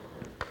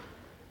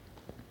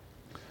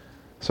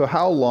So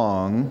how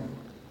long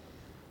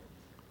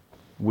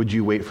would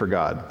you wait for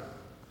God?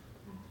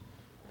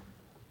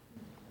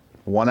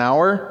 1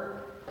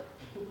 hour?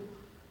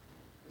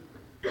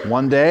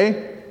 1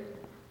 day?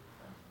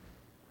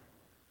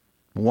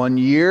 1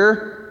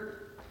 year?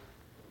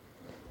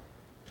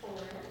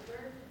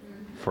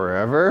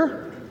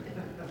 Forever?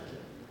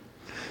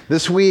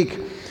 This week,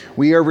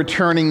 we are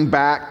returning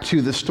back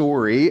to the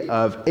story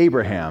of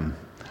Abraham,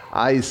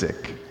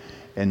 Isaac,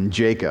 and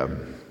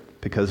Jacob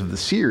because of the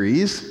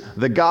series,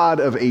 The God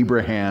of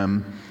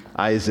Abraham,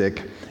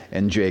 Isaac,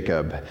 and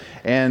Jacob.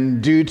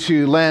 And due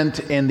to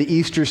Lent and the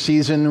Easter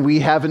season, we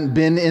haven't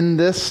been in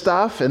this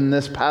stuff, in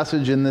this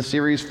passage, in this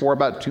series for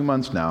about 2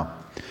 months now.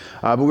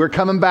 But we're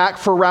coming back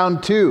for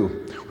round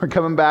 2. We're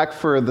coming back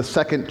for the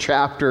second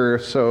chapter or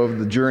so of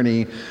the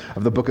journey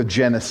of the book of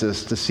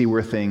Genesis to see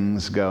where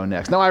things go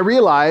next. Now, I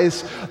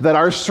realize that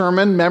our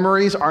sermon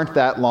memories aren't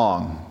that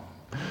long.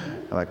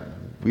 Like,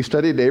 we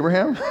studied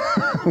Abraham?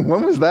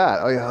 When was that?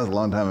 Oh, yeah, that was a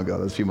long time ago.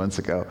 That was a few months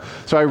ago.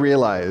 So I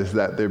realize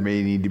that there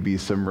may need to be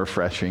some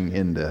refreshing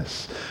in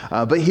this.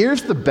 But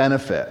here's the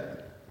benefit.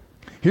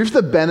 Here's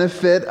the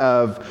benefit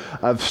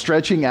of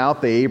stretching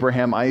out the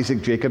Abraham,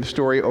 Isaac, Jacob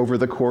story over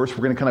the course.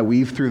 We're going to kind of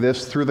weave through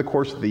this through the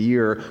course of the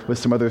year with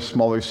some other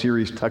smaller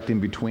series tucked in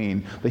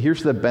between. But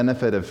here's the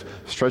benefit of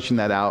stretching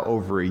that out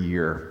over a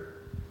year.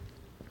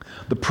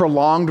 The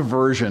prolonged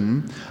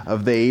version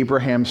of the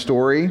Abraham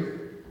story,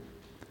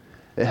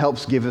 it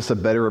helps give us a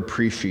better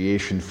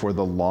appreciation for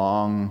the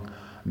long,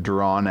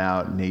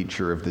 drawn-out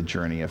nature of the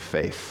journey of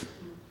faith.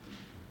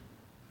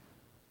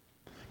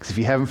 Because if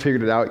you haven't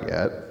figured it out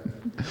yet,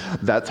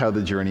 that's how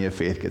the journey of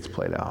faith gets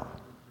played out.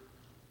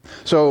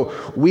 So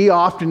we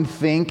often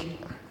think,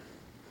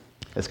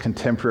 as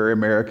contemporary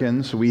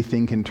Americans, we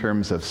think in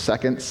terms of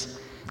seconds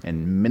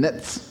and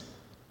minutes,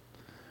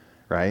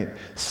 right?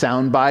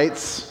 Sound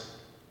bites,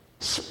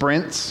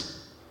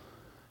 sprints,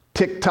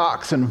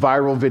 TikToks, and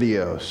viral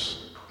videos.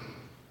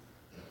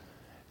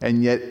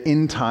 And yet,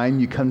 in time,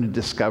 you come to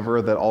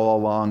discover that all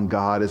along,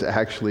 God is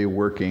actually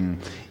working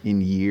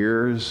in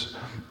years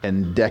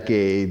and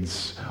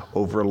decades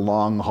over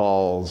long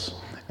hauls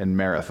and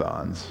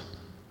marathons.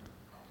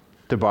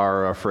 To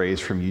borrow a phrase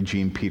from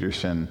Eugene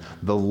Peterson,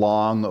 the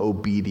long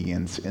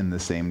obedience in the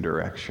same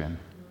direction.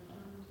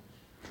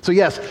 So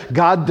yes,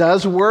 God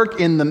does work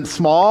in the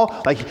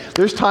small. Like,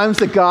 there's times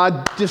that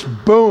God just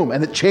boom,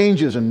 and it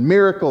changes, and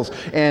miracles,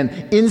 and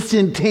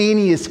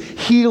instantaneous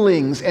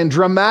healings, and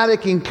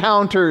dramatic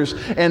encounters,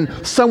 and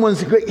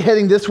someone's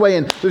heading this way,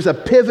 and there's a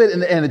pivot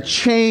and a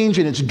change,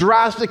 and it's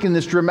drastic and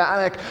it's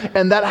dramatic,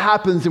 and that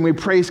happens, and we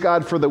praise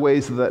God for the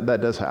ways that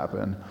does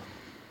happen.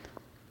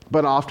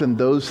 But often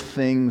those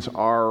things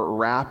are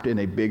wrapped in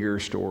a bigger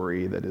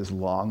story that is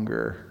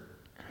longer,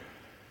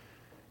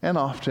 and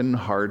often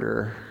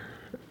harder,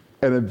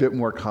 and a bit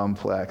more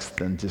complex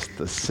than just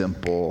the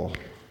simple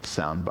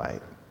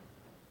soundbite.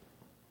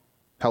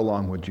 How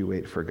long would you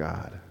wait for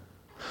God?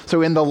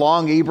 So in the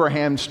long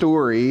Abraham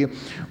story,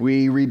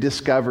 we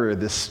rediscover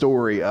this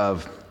story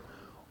of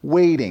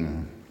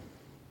waiting,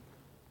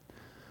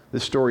 the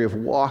story of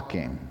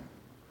walking.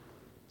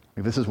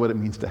 This is what it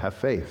means to have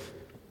faith.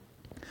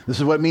 This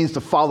is what it means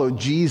to follow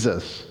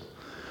Jesus.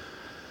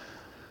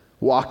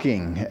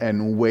 Walking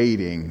and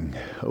waiting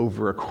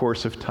over a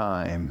course of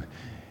time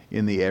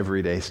in the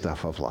everyday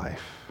stuff of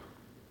life.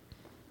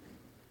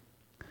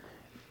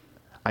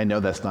 I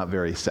know that's not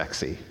very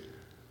sexy.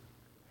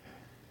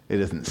 It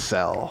doesn't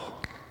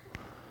sell.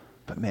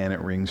 But man, it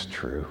rings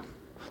true.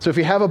 So if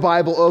you have a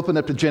Bible, open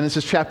up to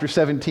Genesis chapter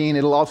 17.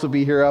 It'll also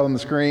be here out on the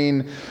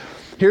screen.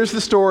 Here's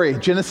the story,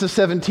 Genesis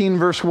 17,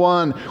 verse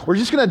 1. We're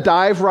just going to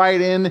dive right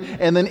in,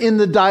 and then in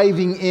the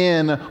diving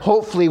in,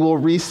 hopefully we'll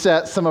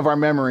reset some of our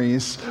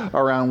memories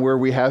around where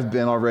we have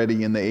been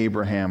already in the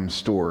Abraham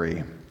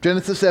story.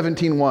 Genesis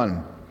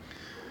 17:1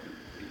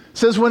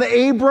 says, when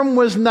Abram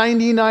was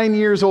 99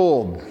 years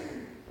old.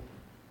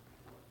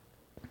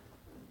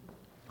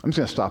 I'm just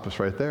going to stop us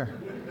right there.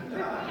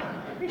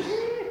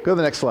 Go to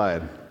the next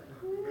slide.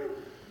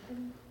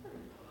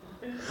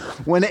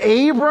 When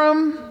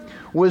Abram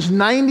was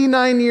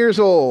 99 years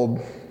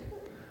old,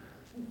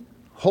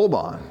 hold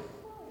on.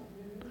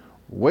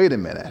 Wait a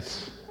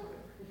minute.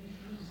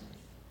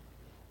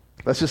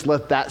 Let's just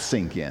let that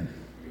sink in.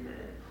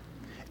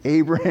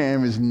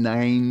 Abraham is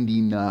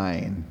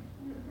 99.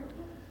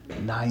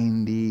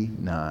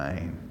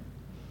 99.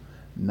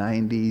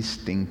 90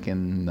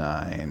 stinking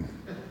 9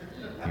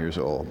 years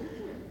old.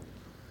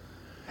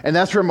 And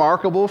that's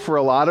remarkable for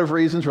a lot of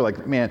reasons. We're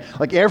like, man,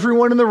 like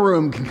everyone in the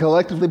room can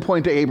collectively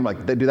point to Abram,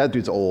 like, dude, that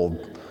dude's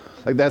old.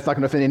 Like, that's not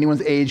going to offend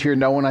anyone's age here.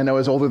 No one I know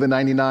is older than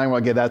 99. We're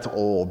like, yeah, that's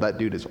old. That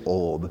dude is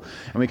old.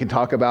 And we can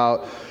talk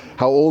about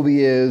how old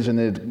he is, and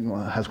it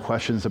has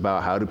questions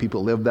about how do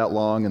people live that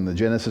long and the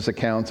Genesis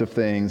accounts of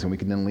things, and we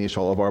can unleash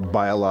all of our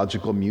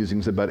biological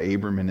musings about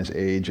Abram and his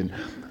age. And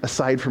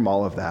aside from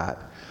all of that,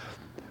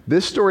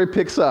 This story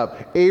picks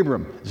up.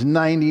 Abram is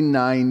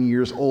 99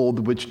 years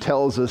old, which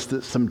tells us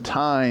that some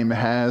time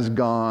has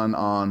gone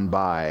on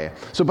by.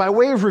 So by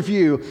way of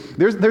review,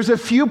 there's a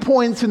few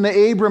points in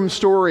the Abram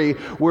story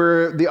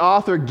where the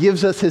author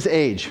gives us his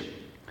age.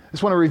 I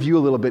just want to review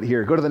a little bit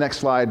here. Go to the next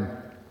slide.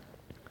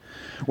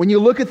 When you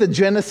look at the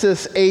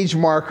Genesis age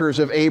markers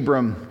of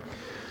Abram,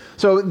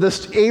 so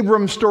this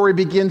Abram story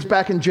begins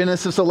back in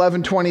Genesis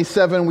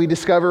 11:27. We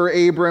discover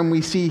Abram. We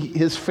see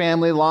his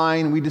family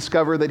line. We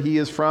discover that he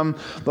is from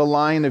the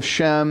line of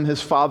Shem.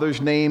 His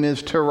father's name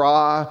is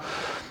Terah.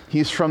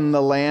 He's from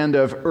the land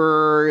of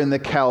Ur in the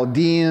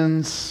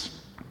Chaldeans.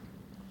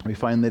 We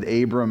find that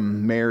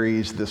Abram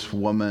marries this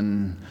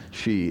woman.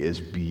 She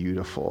is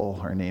beautiful.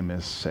 Her name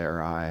is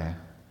Sarai.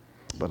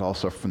 But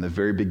also from the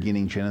very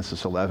beginning,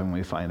 Genesis 11,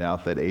 we find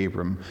out that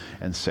Abram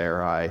and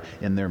Sarai,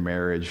 in their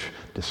marriage,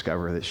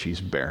 discover that she's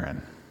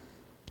barren.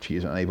 She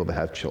is unable to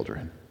have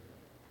children.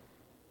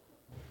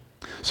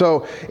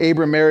 So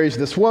Abram marries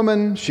this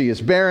woman. She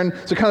is barren.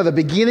 So kind of the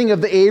beginning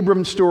of the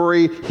Abram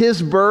story,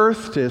 his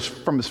birth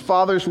from his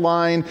father's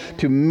line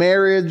to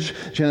marriage,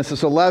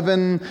 Genesis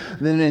 11.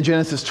 Then in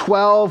Genesis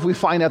 12, we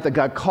find out that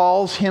God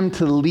calls him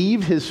to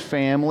leave his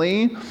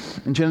family.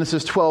 In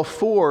Genesis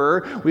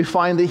 12:4, we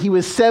find that he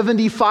was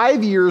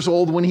 75 years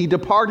old when he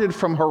departed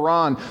from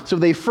Haran. So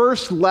they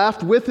first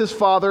left with his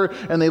father,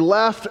 and they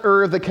left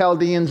Ur of the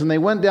Chaldeans, and they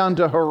went down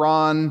to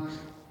Haran,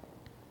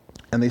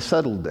 and they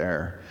settled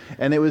there.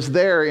 And it was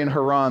there in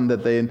Haran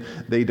that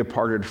they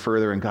departed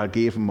further, and God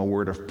gave him a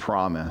word of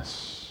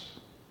promise.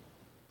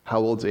 How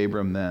old's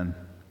Abram then?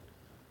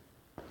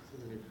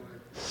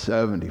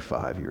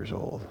 75 years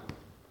old.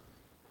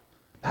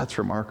 That's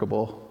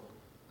remarkable.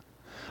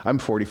 I'm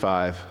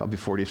 45. I'll be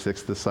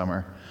 46 this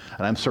summer.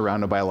 And I'm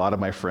surrounded by a lot of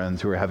my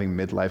friends who are having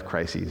midlife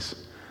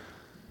crises.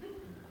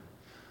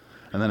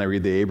 And then I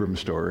read the Abram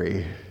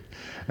story,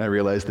 and I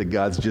realize that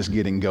God's just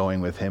getting going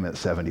with him at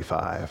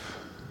 75.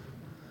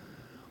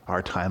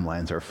 Our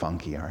timelines are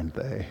funky, aren't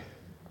they?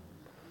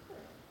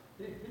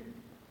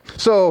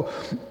 So,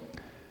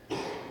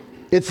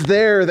 it's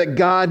there that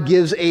God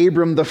gives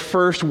Abram the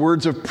first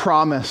words of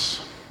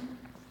promise.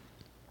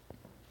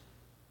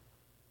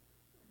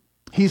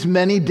 He's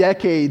many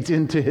decades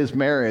into his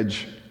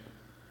marriage.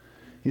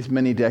 He's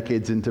many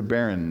decades into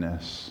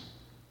barrenness.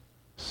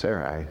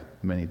 Sarai,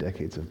 many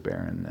decades of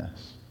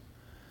barrenness.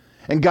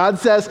 And God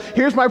says,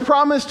 here's my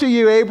promise to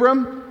you,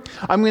 Abram.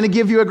 I'm going to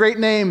give you a great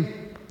name.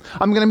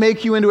 I'm going to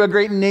make you into a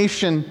great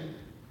nation.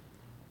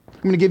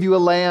 I'm going to give you a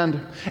land.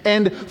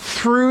 And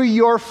through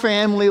your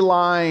family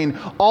line,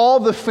 all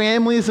the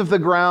families of the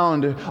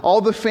ground, all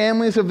the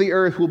families of the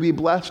earth will be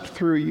blessed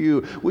through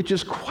you, which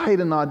is quite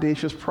an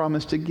audacious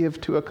promise to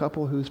give to a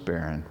couple who's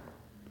barren.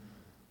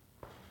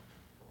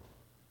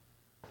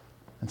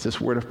 It's this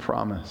word of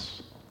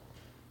promise.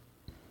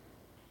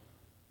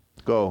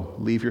 Go,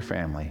 leave your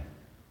family.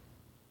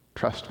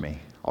 Trust me,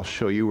 I'll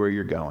show you where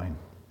you're going.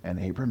 And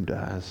Abram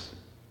does.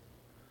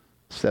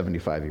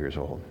 75 years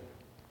old.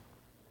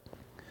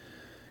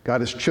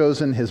 God has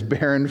chosen his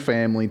barren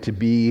family to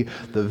be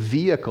the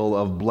vehicle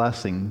of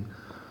blessing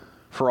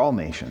for all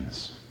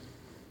nations.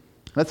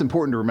 That's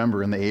important to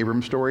remember in the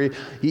Abram story.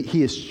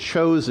 He is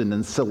chosen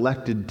and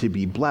selected to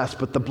be blessed,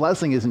 but the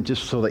blessing isn't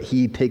just so that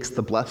he takes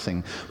the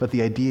blessing, but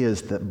the idea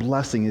is that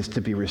blessing is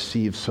to be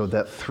received so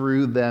that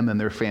through them and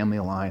their family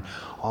line,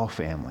 all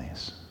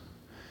families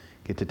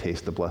get to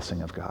taste the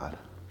blessing of God.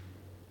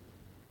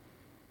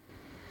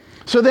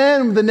 So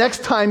then the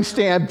next time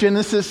stamp,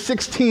 Genesis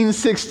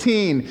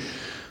 16:16.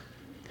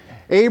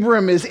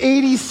 Abram is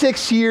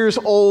 86 years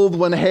old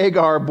when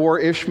Hagar bore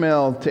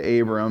Ishmael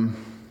to Abram.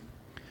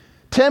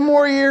 10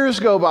 more years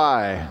go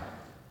by.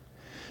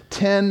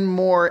 10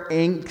 more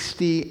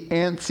angsty,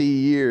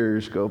 antsy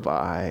years go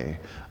by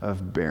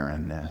of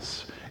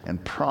barrenness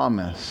and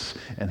promise,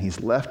 and he's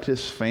left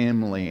his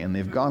family, and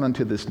they've gone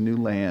into this new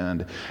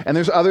land. And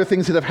there's other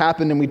things that have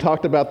happened, and we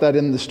talked about that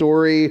in the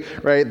story,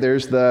 right?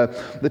 There's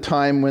the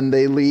time when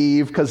they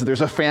leave because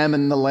there's a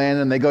famine in the land,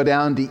 and they go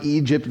down to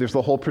Egypt. There's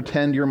the whole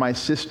pretend you're my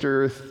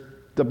sister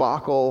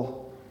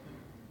debacle.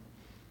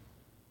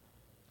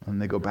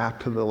 And they go back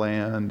to the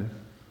land.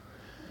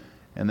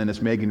 And then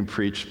as Megan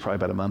preached probably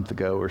about a month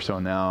ago or so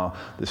now,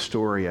 the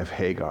story of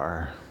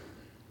Hagar.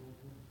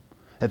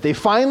 That they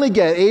finally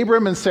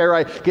Abram and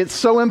Sarai get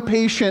so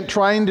impatient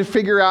trying to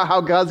figure out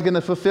how God's going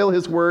to fulfill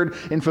his word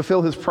and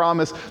fulfill his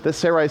promise that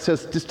Sarai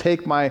says, just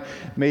take my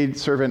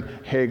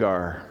maidservant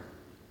Hagar.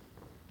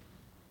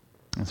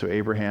 And so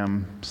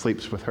Abraham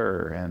sleeps with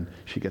her, and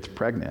she gets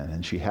pregnant,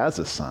 and she has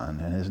a son,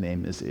 and his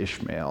name is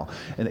Ishmael.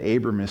 And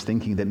Abram is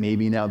thinking that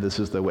maybe now this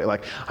is the way.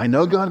 Like, I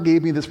know God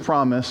gave me this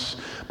promise,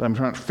 but I'm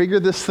trying to figure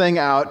this thing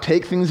out,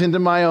 take things into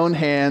my own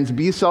hands,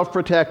 be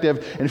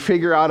self-protective, and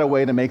figure out a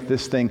way to make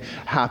this thing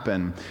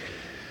happen.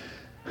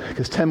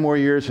 Because 10 more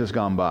years has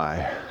gone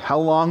by. How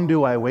long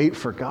do I wait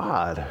for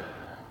God?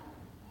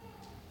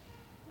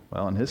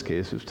 Well, in his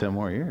case, it was 10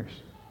 more years.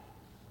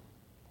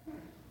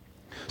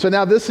 So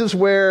now this is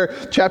where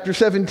chapter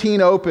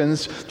 17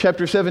 opens.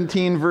 Chapter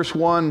 17, verse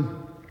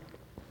 1.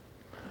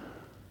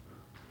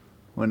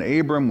 when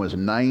Abram was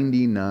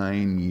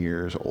 99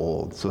 years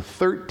old. So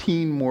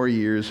 13 more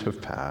years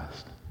have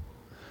passed.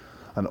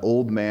 An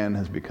old man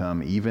has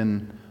become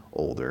even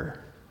older.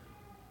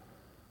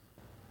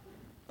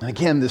 And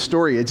again, this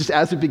story,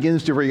 as it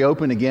begins to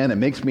reopen again, it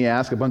makes me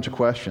ask a bunch of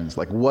questions.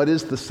 Like, what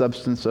is the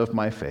substance of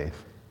my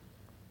faith?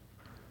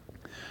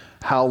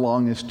 How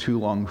long is too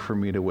long for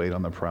me to wait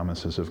on the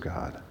promises of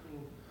God?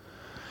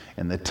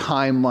 And the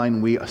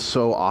timeline we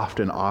so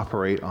often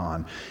operate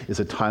on is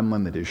a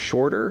timeline that is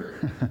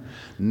shorter,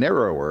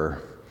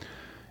 narrower,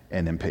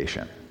 and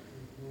impatient.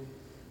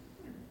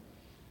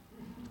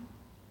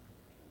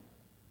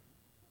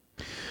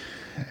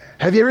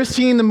 Have you ever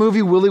seen the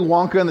movie Willy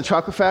Wonka and the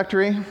Chocolate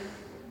Factory?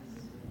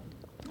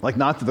 Like,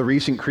 not the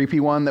recent creepy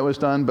one that was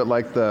done, but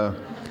like the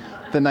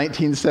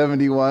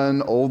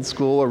 1971 old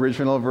school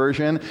original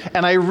version.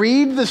 And I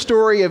read the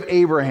story of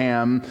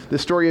Abraham, the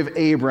story of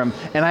Abram,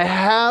 and I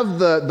have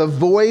the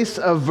voice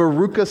of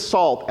Veruca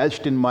Salt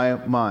etched in my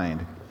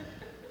mind.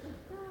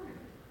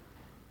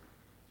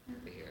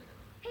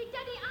 Hey,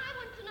 Daddy, I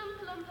want an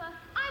Oompa Loompa.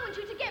 I want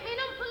you to get me an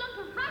Oompa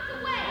Loompa right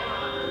away.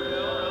 All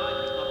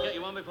right, I'll get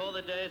you one before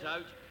the day's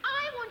out.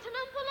 I want an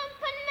Oompa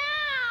Loompa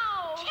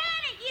now.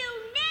 Can it, you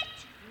nit?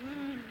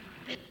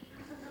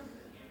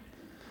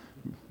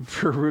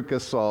 Veruca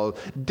Salt,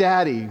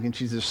 Daddy, and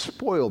she's a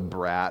spoiled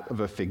brat of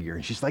a figure.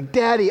 And she's like,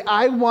 Daddy,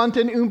 I want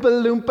an Oompa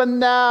Loompa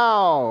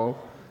now.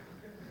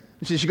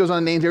 And she goes on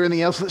and names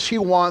everything else that she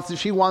wants, and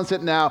she wants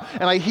it now.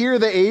 And I hear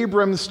the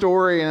Abram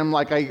story, and I'm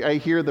like, I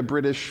hear the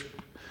British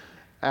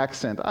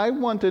accent. I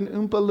want an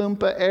Oompa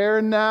Loompa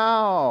air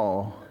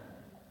now.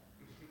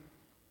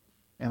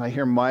 And I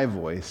hear my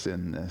voice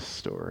in this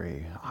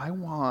story. I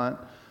want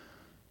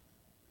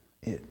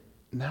it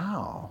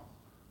now.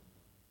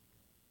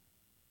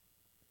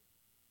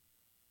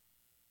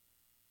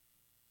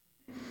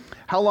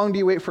 How long do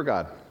you wait for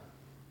God?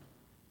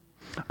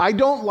 I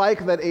don't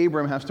like that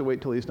Abram has to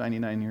wait till he's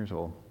 99 years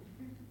old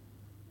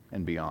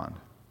and beyond.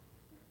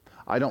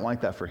 I don't like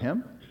that for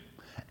him,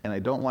 and I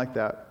don't like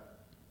that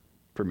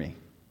for me.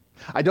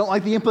 I don't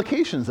like the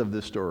implications of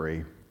this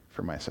story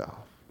for myself.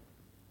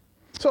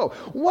 So,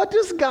 what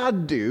does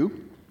God do?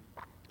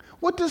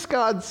 What does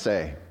God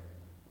say?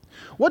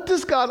 What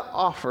does God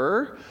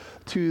offer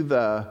to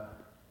the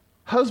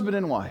husband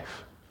and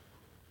wife?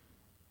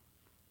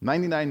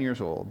 99 years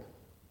old.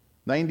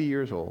 90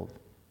 years old,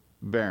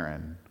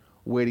 barren,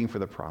 waiting for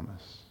the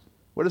promise.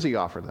 What does he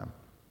offer them?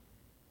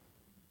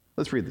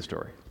 Let's read the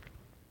story.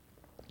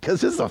 Because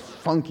this is a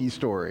funky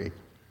story.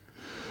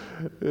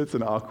 It's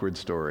an awkward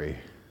story.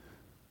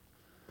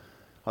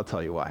 I'll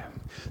tell you why.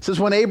 It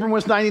says, when Abram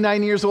was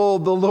 99 years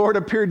old, the Lord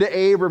appeared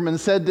to Abram and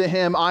said to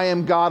him, I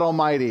am God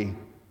Almighty.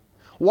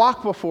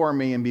 Walk before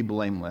me and be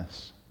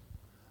blameless.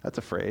 That's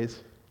a phrase.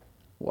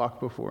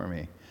 Walk before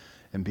me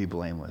and be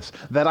blameless,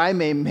 that I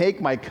may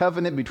make my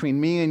covenant between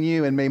me and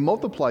you and may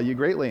multiply you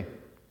greatly.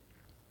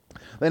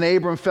 Then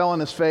Abram fell on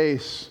his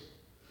face.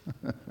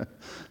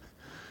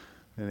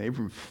 And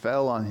Abram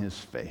fell on his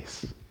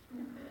face.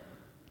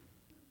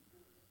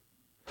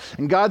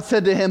 And God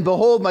said to him,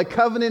 behold, my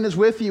covenant is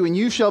with you, and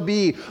you shall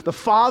be the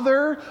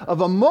father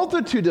of a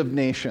multitude of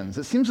nations.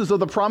 It seems as though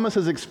the promise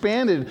has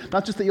expanded,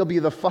 not just that you'll be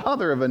the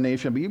father of a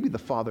nation, but you'll be the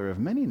father of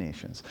many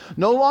nations.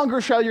 No longer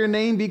shall your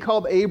name be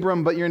called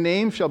Abram, but your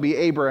name shall be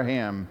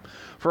Abraham.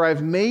 For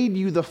I've made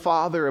you the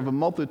father of a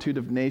multitude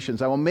of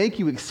nations. I will make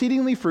you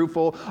exceedingly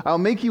fruitful. I will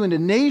make you into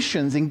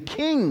nations, and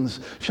kings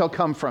shall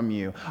come from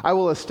you. I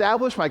will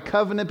establish my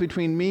covenant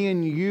between me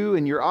and you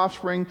and your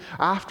offspring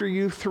after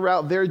you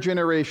throughout their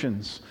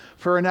generations,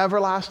 for an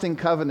everlasting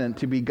covenant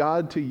to be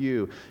God to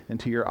you and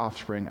to your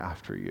offspring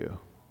after you.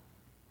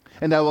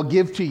 And I will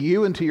give to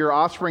you and to your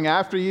offspring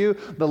after you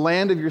the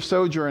land of your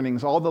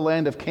sojournings, all the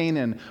land of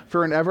Canaan,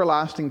 for an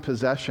everlasting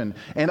possession,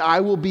 and I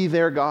will be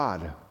their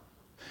God.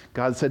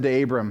 God said to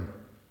Abraham,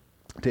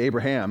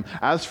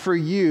 as for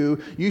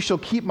you, you shall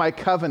keep my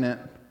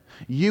covenant,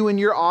 you and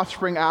your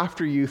offspring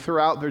after you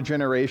throughout their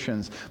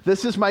generations.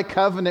 This is my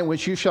covenant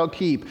which you shall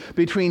keep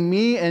between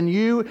me and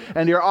you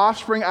and your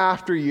offspring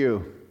after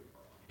you.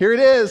 Here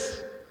it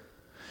is.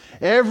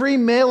 Every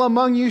male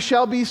among you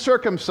shall be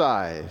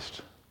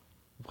circumcised.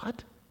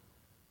 What?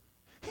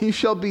 He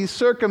shall be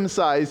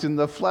circumcised in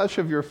the flesh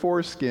of your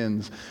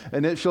foreskins,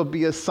 and it shall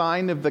be a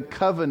sign of the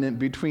covenant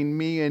between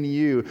me and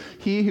you.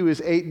 He who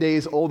is 8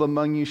 days old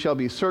among you shall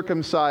be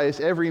circumcised,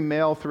 every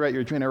male throughout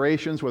your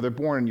generations, whether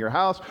born in your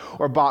house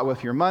or bought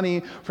with your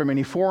money, from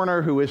any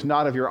foreigner who is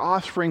not of your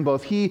offspring.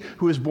 Both he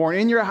who is born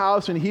in your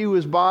house and he who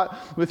is bought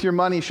with your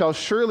money shall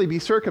surely be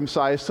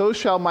circumcised. So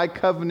shall my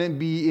covenant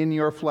be in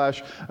your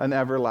flesh, an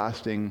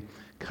everlasting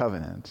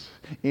covenant.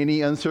 Any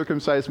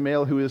uncircumcised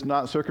male who is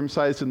not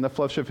circumcised in the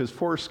flesh of his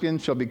foreskin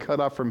shall be cut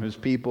off from his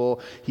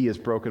people. He has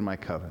broken my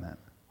covenant.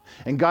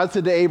 And God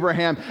said to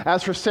Abraham,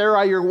 as for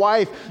Sarai your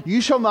wife, you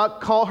shall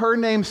not call her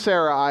name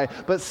Sarai,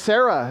 but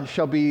Sarah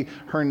shall be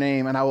her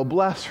name, and I will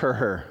bless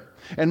her.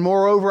 And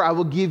moreover, I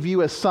will give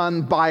you a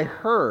son by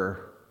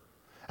her,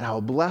 and I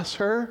will bless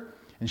her,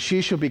 and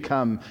she shall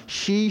become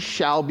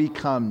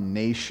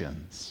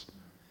nations.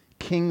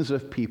 Kings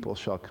of people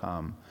shall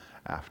come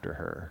after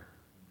her.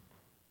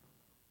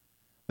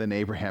 Then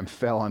Abraham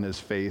fell on his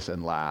face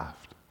and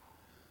laughed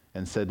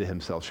and said to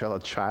himself, shall a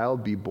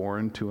child be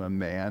born to a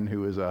man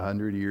who is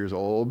 100 years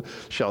old?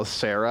 Shall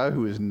Sarah,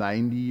 who is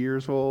 90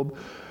 years old,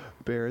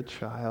 bear a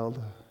child?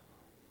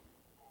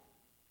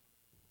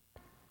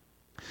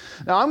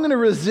 Now, I'm going to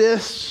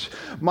resist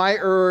my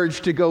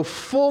urge to go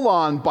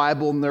full-on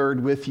Bible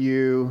nerd with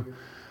you.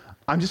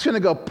 I'm just going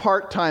to go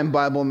part-time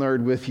Bible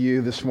nerd with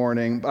you this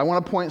morning. But I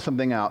want to point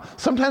something out.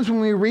 Sometimes when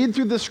we read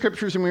through the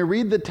scriptures and we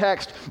read the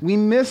text, we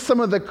miss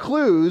some of the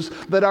clues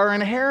that are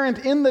inherent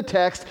in the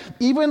text,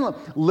 even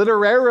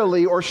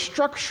literarily or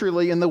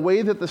structurally in the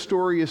way that the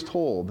story is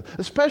told.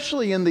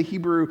 Especially in the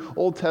Hebrew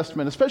Old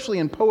Testament, especially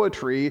in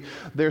poetry,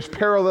 there's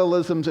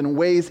parallelisms and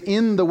ways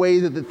in the way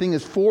that the thing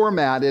is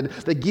formatted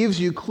that gives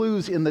you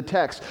clues in the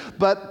text,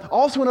 but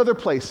also in other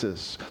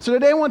places. So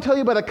today I want to tell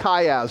you about a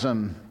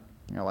chiasm.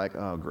 You're like,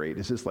 oh, great.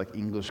 Is this like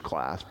English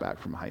class back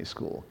from high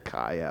school?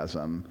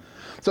 Chiasm.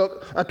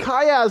 So a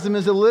chiasm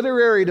is a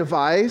literary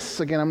device.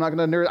 Again, I'm not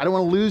going to nerd. I don't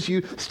want to lose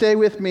you. Stay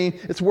with me.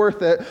 It's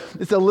worth it.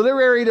 It's a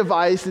literary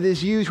device that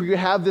is used where you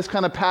have this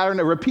kind of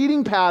pattern, a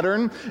repeating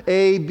pattern,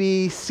 A,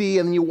 B, C,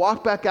 and then you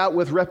walk back out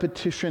with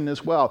repetition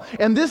as well.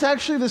 And this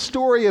actually, the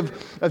story of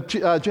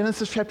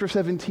Genesis chapter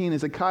 17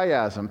 is a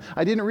chiasm.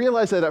 I didn't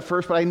realize that at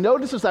first, but I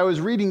noticed as I was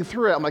reading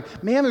through it, I'm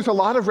like, man, there's a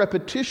lot of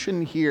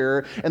repetition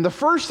here. And the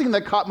first thing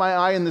that caught my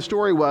eye in the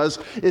story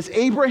is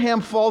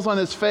Abraham falls on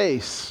his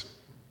face.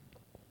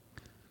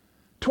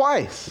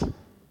 Twice.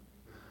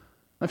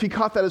 If you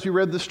caught that as we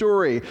read the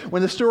story.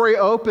 When the story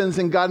opens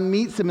and God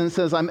meets him and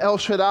says, I'm El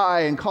Shaddai,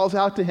 and calls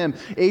out to him,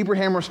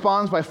 Abraham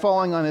responds by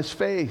falling on his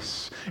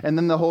face. And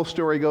then the whole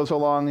story goes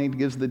along and he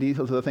gives the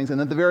details of the things. And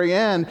at the very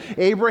end,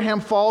 Abraham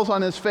falls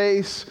on his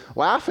face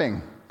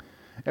laughing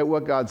at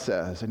what God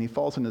says. And he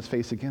falls on his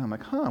face again. I'm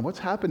like, what's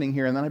happening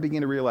here? And then I begin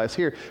to realize,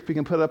 here, if we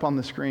can put it up on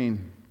the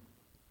screen.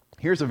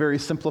 Here's a very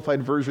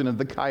simplified version of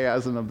the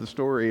chiasm of the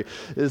story,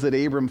 is that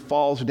Abram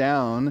falls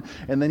down,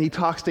 and then he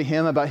talks to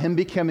him about him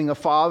becoming a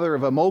father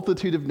of a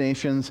multitude of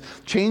nations,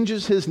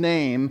 changes his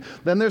name.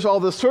 Then there's all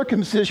the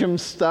circumcision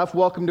stuff.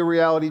 Welcome to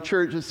Reality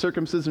Church. It's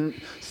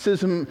circumcision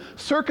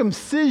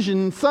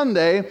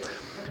Sunday.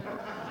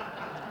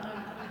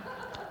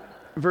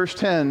 Verse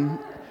 10.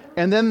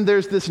 And then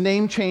there's this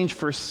name change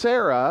for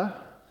Sarai,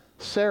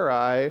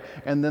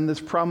 and then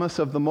this promise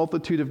of the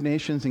multitude of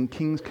nations and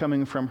kings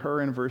coming from her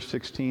in verse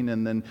 16,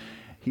 and then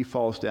he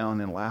falls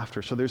down in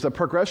laughter. So there's a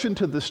progression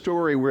to the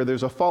story where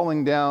there's a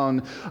falling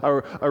down,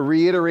 a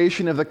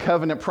reiteration of the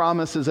covenant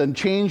promises, and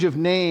change of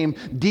name,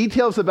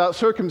 details about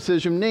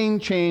circumcision, name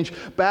change,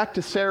 back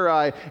to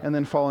Sarai, and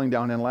then falling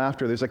down in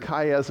laughter. There's a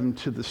chiasm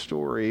to the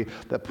story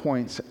that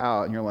points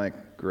out, and you're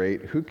like,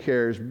 great, who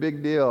cares?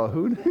 Big deal.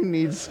 Who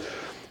needs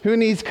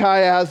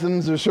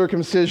chiasms or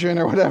circumcision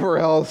or whatever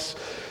else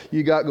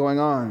you got going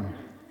on?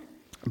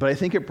 But I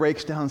think it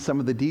breaks down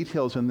some of the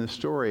details in this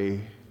story,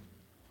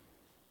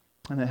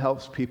 and it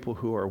helps people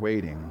who are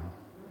waiting.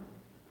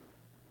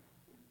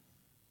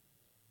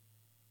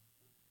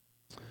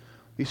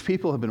 These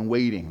people have been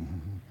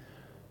waiting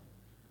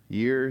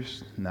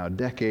years, now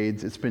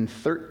decades. It's been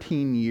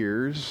 13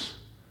 years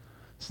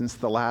since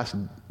the last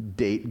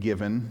age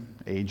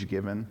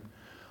given,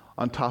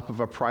 on top of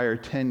a prior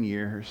 10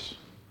 years,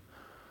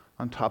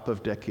 on top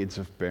of decades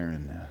of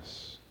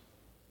barrenness.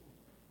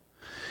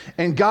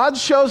 And God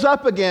shows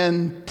up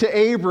again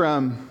to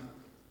Abram.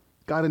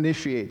 God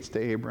initiates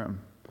to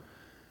Abram.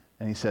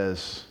 And he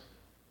says,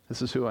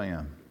 this is who I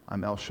am.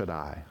 I'm El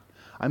Shaddai.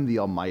 I'm the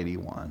Almighty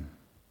One.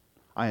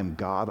 I am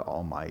God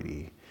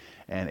Almighty.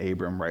 And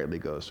Abram rightly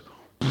goes,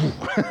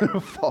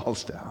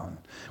 falls down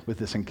with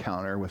this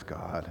encounter with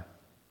God.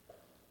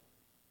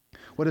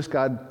 What does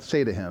God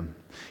say to him?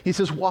 He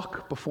says,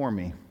 walk before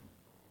me.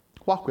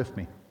 Walk with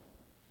me.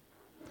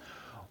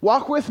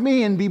 Walk with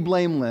me and be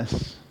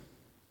blameless.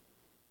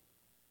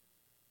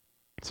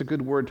 It's a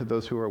good word to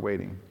those who are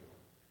waiting.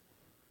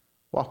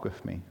 Walk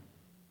with me.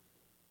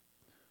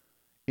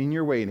 In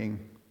your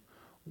waiting,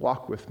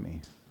 walk with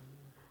me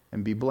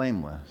and be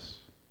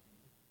blameless.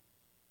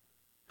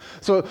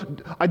 So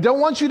I don't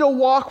want you to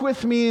walk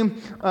with me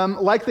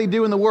like they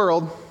do in the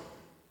world.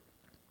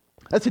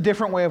 That's a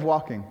different way of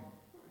walking.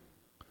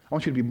 I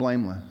want you to be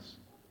blameless.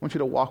 I want you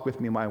to walk with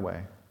me my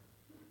way.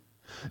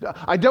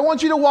 I don't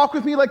want you to walk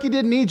with me like you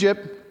did in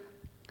Egypt.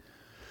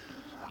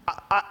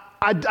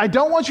 I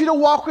don't want you to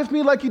walk with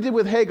me like you did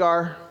with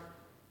Hagar.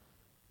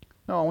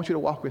 No, I want you to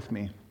walk with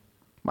me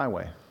my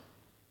way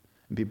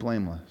and be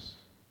blameless.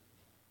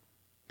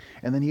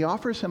 And then he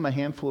offers him a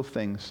handful of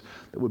things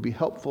that would be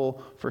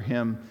helpful for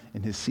him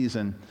in his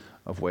season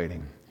of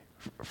waiting.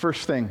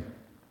 First thing,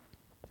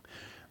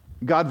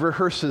 God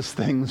rehearses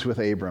things with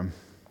Abram.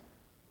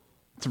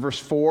 It's verse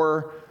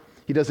 4.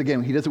 He does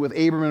it with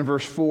Abram in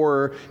verse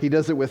 4. He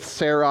does it with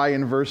Sarai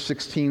in verse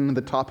 16,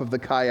 the top of the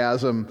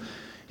chiasm.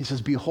 He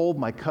says, behold,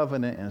 my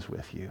covenant is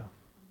with you.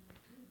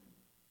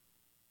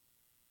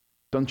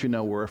 Don't you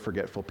know we're a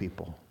forgetful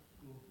people?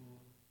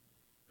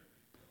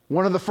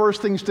 One of the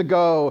first things to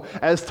go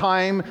as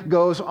time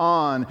goes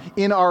on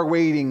in our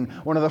waiting,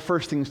 one of the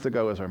first things to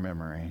go is our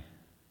memory.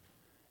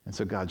 And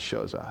so God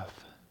shows up.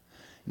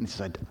 And he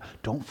says,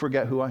 don't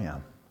forget who I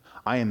am.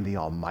 I am the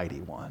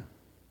Almighty One.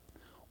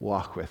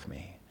 Walk with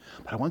me.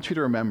 But I want you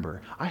to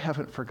remember, I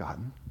haven't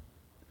forgotten.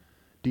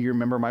 Do you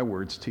remember my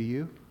words to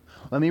you?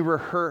 Let me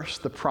rehearse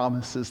the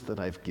promises that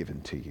I've given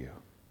to you.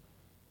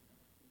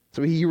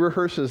 So he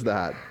rehearses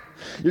that.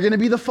 You're going to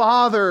be the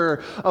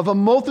father of a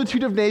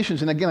multitude of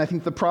nations. And again, I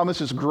think the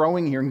promise is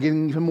growing here and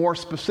getting even more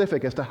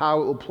specific as to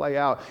how it will play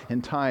out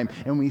in time.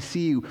 And we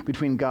see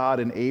between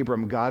God and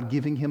Abram, God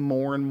giving him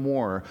more and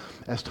more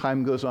as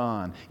time goes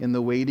on. In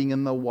the waiting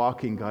and the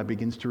walking, God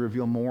begins to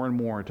reveal more and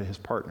more to his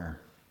partner.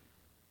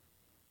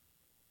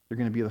 You're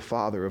going to be the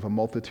father of a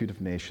multitude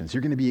of nations. You're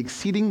going to be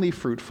exceedingly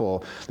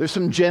fruitful. There's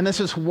some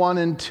Genesis 1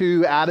 and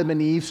 2 Adam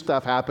and Eve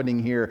stuff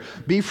happening here.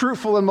 Be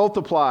fruitful and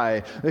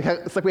multiply.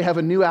 It's like we have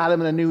a new Adam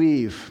and a new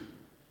Eve.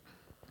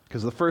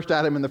 Because the first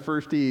Adam and the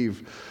first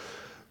Eve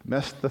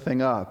messed the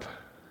thing up.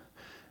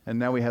 And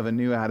now we have a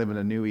new Adam and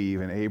a new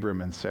Eve, and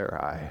Abram and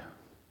Sarai.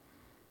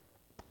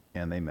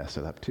 And they mess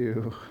it up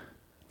too.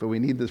 But we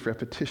need this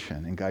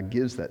repetition, and God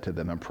gives that to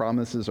them. And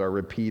promises are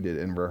repeated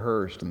and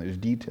rehearsed, and there's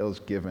details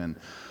given.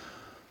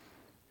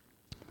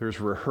 There's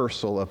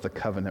rehearsal of the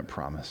covenant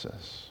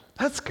promises.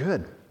 That's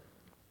good.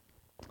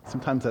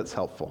 Sometimes that's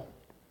helpful.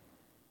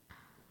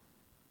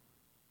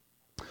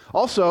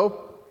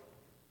 Also,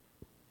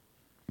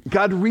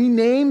 God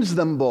renames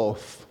them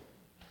both.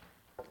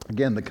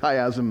 Again, the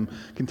chiasm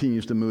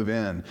continues to move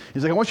in.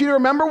 He's like, I want you to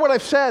remember what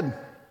I've said.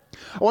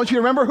 I want you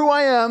to remember who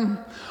I am.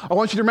 I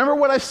want you to remember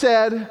what I've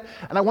said.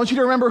 And I want you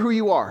to remember who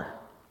you are.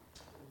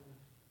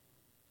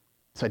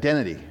 It's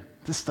identity.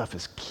 This stuff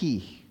is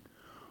key.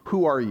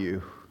 Who are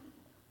you?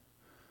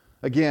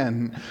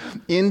 Again,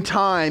 in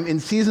time, in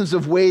seasons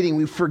of waiting,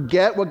 we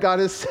forget what God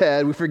has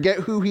said, we forget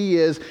who he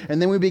is,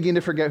 and then we begin to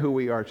forget who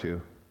we are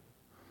too.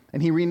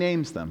 And he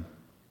renames them.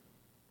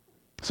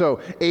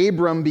 So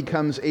Abram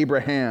becomes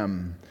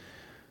Abraham.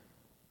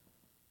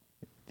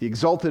 The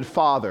exalted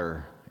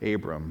father,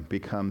 Abram,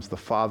 becomes the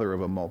father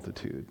of a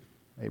multitude,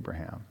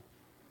 Abraham.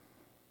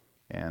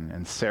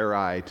 And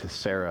Sarai to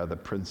Sarah, the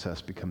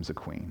princess, becomes a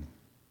queen.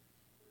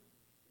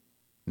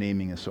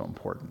 Naming is so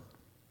important.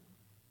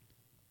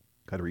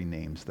 God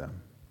renames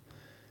them.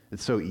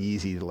 It's so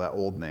easy to let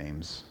old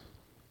names,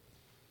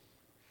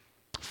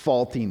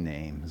 faulty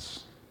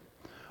names,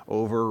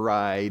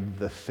 override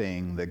the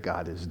thing that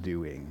God is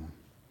doing,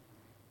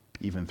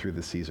 even through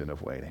the season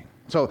of waiting.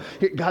 So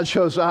God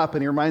shows up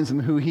and he reminds them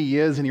who he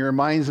is, and he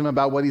reminds them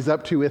about what he's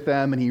up to with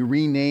them, and he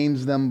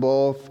renames them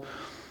both.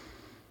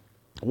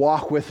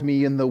 Walk with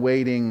me in the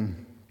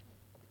waiting.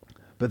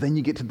 But then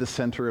you get to the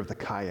center of the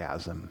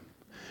chiasm.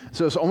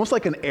 So it's almost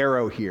like an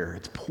arrow here.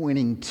 It's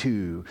pointing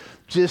to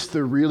just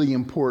the really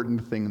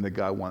important thing that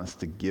God wants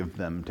to give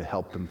them to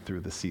help them through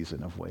the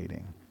season of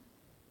waiting.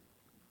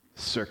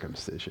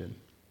 Circumcision.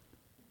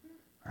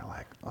 We're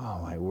like,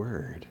 oh my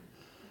word.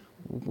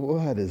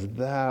 What is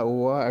that?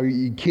 What? Are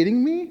you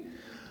kidding me?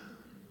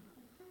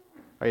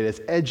 Right,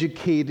 as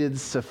educated,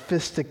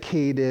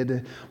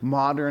 sophisticated,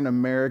 modern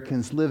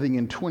Americans living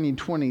in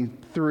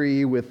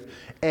 2023 with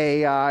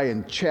AI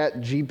and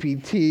Chat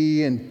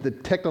GPT and the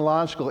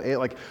technological,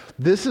 like,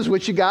 this is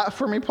what you got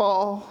for me,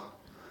 Paul?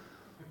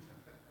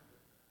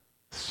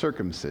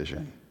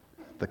 Circumcision,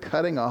 the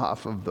cutting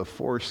off of the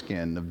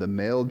foreskin of the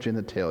male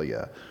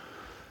genitalia.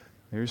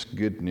 There's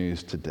good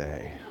news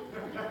today.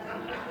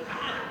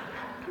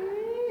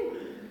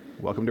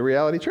 Welcome to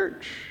Reality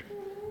Church.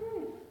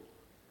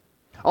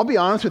 I'll be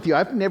honest with you,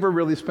 I've never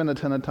really spent a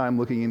ton of time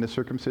looking into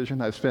circumcision.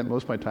 I've spent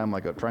most of my time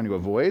trying to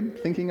avoid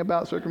thinking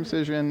about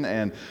circumcision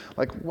and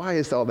why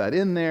is all that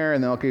in there?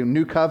 And then, okay,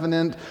 new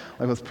covenant,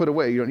 let's put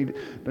away. You don't need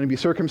to be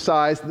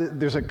circumcised.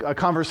 There's a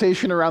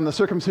conversation around the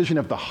circumcision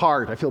of the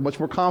heart. I feel much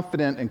more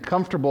confident and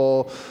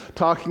comfortable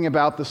talking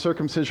about the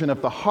circumcision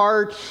of the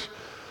heart.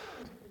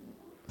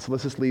 So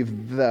let's just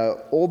leave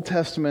the Old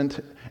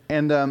Testament.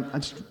 And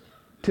just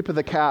tip of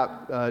the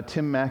cap,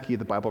 Tim Mackey,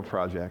 the Bible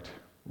Project.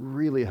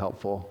 Really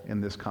helpful in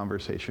this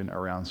conversation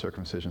around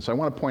circumcision. So I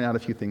want to point out a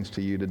few things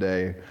to you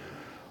today.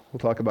 We'll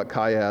talk about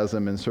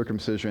chiasm and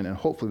circumcision, and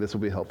hopefully this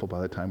will be helpful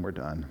by the time we're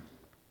done.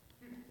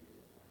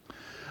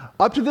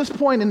 Up to this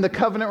point in the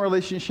covenant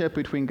relationship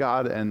between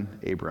God and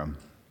Abram,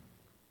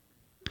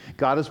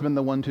 God has been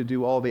the one to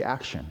do all the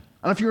action.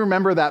 I don't know if you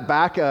remember that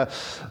back a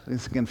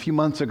few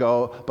months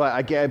ago, but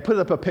I put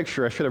up a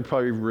picture. I should have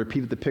probably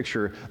repeated the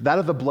picture. That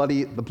of the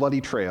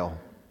bloody trail.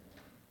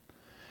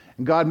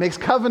 God makes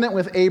covenant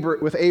with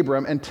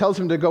Abram and tells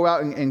him to go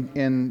out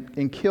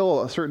and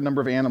kill a certain number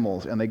of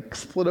animals. And they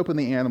split open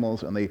the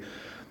animals and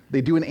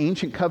they do an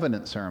ancient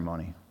covenant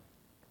ceremony.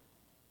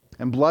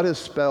 And blood is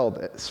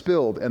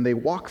spilled and they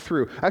walk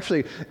through.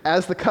 Actually,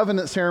 as the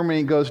covenant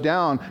ceremony goes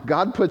down,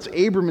 God puts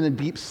Abram in a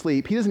deep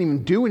sleep. He doesn't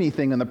even do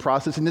anything in the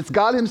process. And it's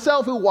God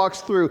himself who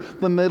walks through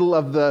the middle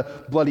of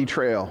the bloody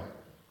trail.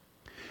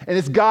 And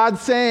it's God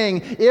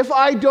saying, if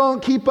I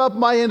don't keep up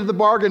my end of the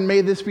bargain,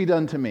 may this be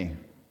done to me.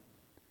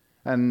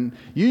 And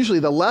usually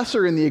the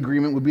lesser in the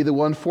agreement would be the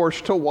one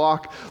forced to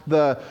walk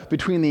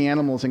between the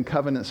animals in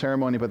covenant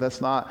ceremony, but that's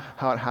not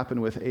how it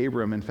happened with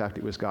Abram. In fact,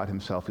 it was God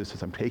himself who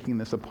says, I'm taking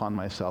this upon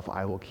myself.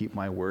 I will keep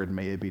my word.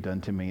 May it be done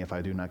to me if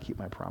I do not keep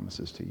my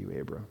promises to you,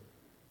 Abram.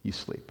 You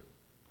sleep.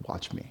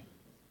 Watch me.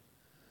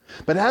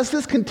 But as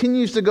this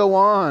continues to go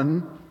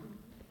on,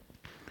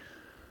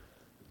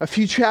 a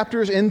few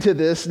chapters into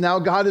this, now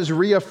God is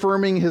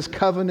reaffirming his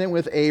covenant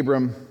with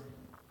Abram.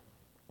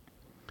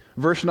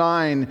 Verse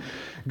 9,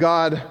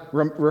 God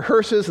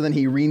rehearses and then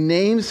he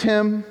renames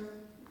him.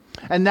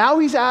 And now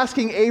he's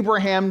asking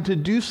Abraham to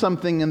do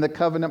something in the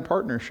covenant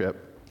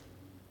partnership.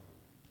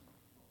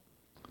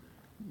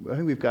 I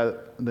think we've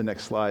got the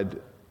next slide,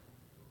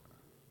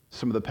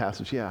 some of the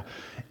passage, yeah.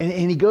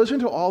 And he goes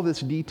into all this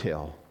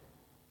detail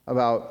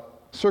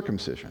about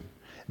circumcision,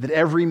 that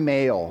every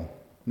male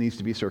needs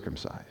to be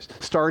circumcised,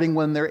 starting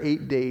when they're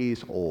 8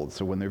 days old,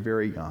 so when they're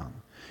very young.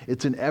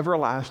 It's an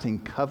everlasting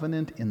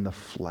covenant in the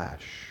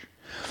flesh.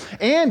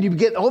 And you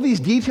get all these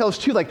details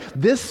too, like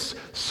this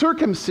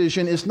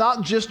circumcision is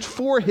not just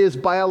for his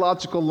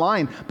biological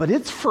line, but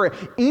it's for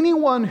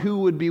anyone who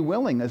would be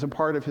willing as a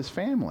part of his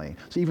family.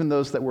 So even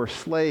those that were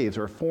slaves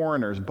or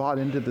foreigners bought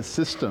into the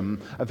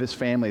system of his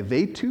family,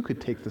 they too could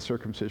take the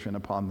circumcision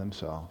upon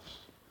themselves.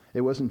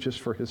 It wasn't just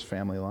for his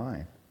family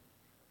line.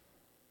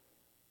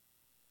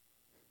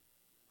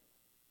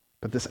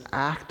 But this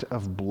act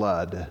of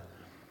blood,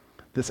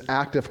 this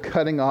act of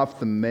cutting off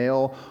the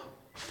male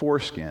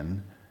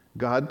foreskin,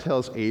 God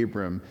tells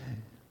Abram,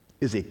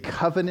 is a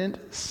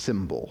covenant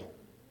symbol.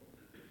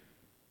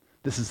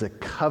 This is a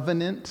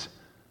covenant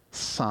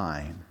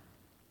sign.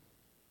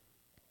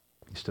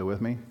 You still with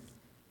me?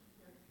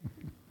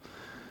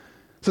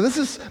 So this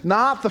is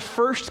not the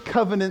first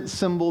covenant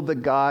symbol that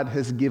God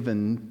has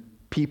given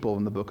people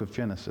in the book of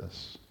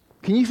Genesis.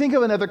 Can you think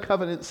of another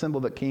covenant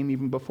symbol that came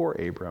even before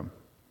Abram?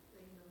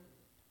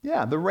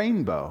 Yeah, the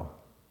rainbow.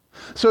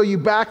 So you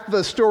back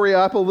the story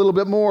up a little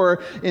bit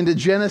more into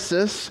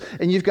Genesis,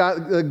 and you've got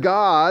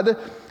God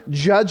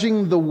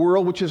judging the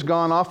world which has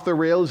gone off the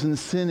rails in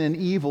sin and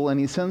evil, and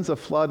he sends a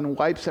flood and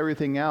wipes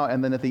everything out.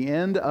 And then at the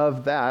end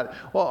of that,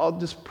 well, I'll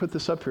just put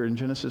this up here in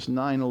Genesis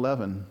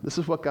 9:11. This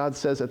is what God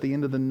says at the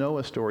end of the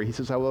Noah story. He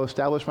says, I will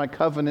establish my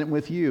covenant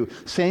with you.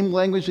 Same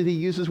language that he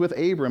uses with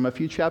Abram a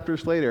few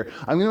chapters later.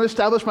 I'm going to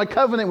establish my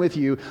covenant with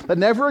you, that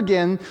never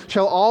again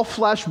shall all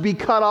flesh be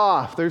cut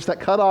off. There's that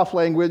cut off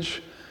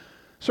language.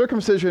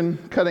 Circumcision,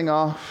 cutting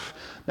off.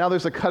 Now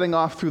there's a cutting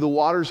off through the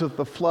waters of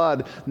the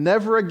flood.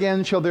 Never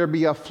again shall there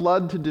be a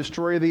flood to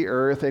destroy the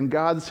earth. And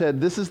God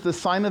said, this is the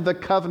sign of the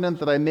covenant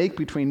that I make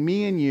between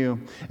me and you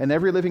and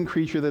every living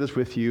creature that is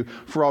with you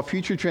for all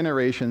future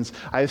generations.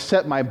 I have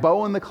set my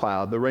bow in the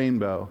cloud, the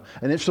rainbow,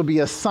 and it shall be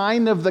a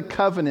sign of the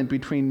covenant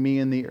between me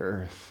and the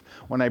earth.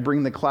 When I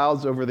bring the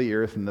clouds over the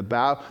earth and the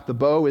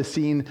bow is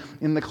seen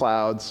in the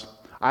clouds,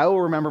 I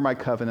will remember my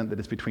covenant that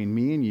is between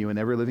me and you and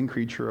every living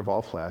creature of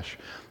all flesh,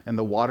 and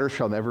the water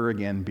shall never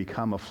again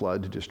become a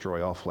flood to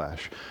destroy all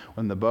flesh.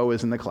 When the bow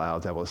is in the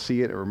clouds, I will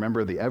see it and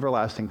remember the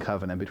everlasting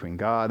covenant between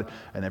God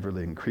and every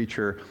living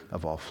creature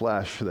of all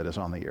flesh that is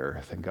on the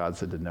earth. And God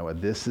said to Noah,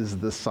 this is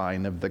the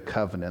sign of the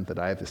covenant that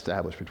I have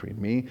established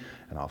between me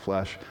and all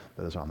flesh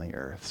that is on the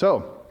earth.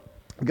 So,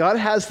 God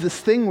has this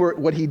thing where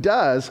what he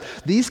does,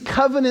 these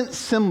covenant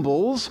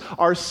symbols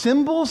are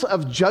symbols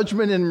of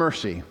judgment and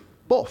mercy,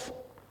 both.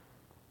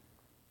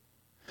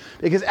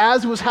 Because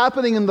as was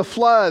happening in the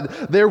flood,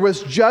 there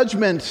was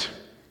judgment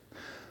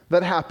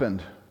that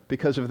happened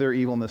because of their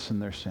evilness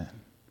and their sin.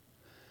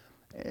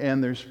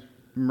 And there's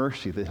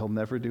mercy that he'll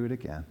never do it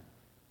again.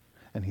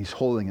 And he's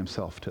holding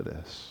himself to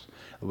this.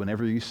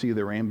 Whenever you see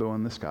the rainbow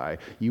in the sky,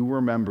 you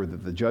remember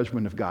that the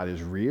judgment of God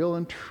is real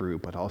and true,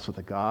 but also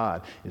that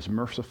God is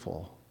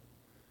merciful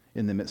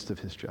in the midst of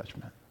his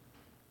judgment.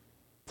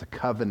 It's a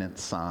covenant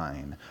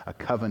sign, a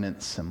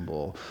covenant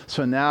symbol.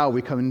 So now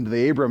we come into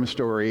the Abram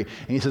story,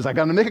 and he says, I'm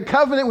going to make a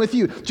covenant with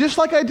you. Just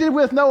like I did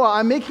with Noah,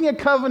 I'm making a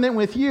covenant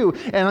with you,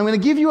 and I'm going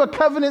to give you a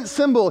covenant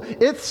symbol.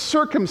 It's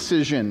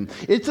circumcision.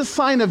 It's a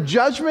sign of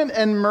judgment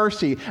and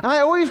mercy. And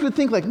I always would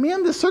think, like,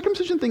 man, this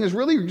circumcision thing is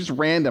really just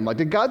random. Like,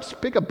 did God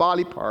just pick a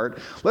body part?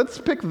 Let's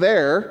pick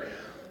there,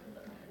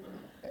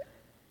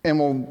 and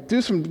we'll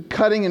do some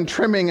cutting and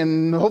trimming,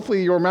 and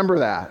hopefully you'll remember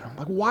that. I'm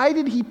like, why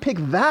did he pick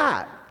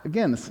that?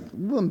 Again, it's a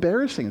little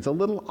embarrassing. It's a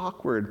little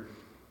awkward.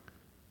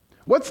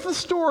 What's the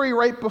story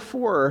right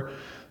before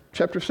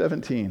chapter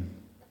 17?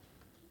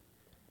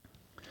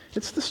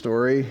 It's the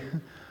story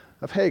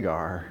of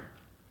Hagar.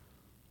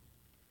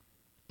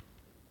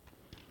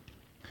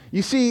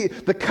 You see,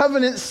 the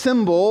covenant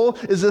symbol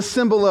is a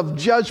symbol of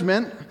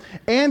judgment,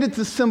 and it's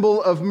a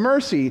symbol of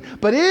mercy,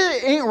 but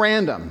it ain't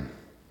random.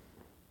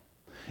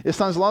 It's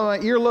not as long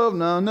as my earlobe.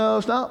 No,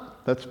 it's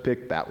not. Let's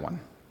pick that one.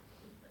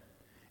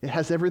 It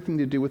has everything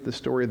to do with the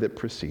story that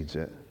precedes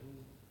it.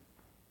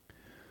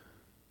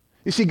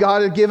 You see,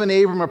 God had given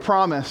Abram a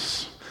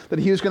promise that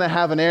he was going to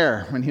have an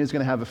heir and he was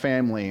going to have a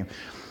family.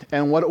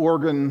 And what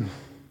organ,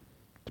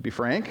 to be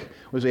frank,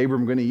 was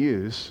Abram going to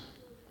use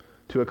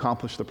to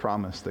accomplish the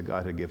promise that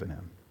God had given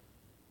him?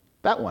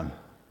 That one.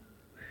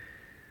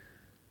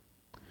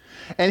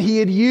 And he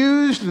had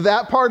used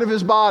that part of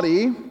his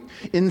body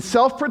in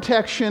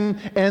self-protection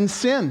and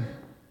sin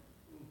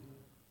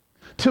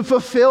to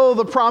fulfill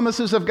the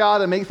promises of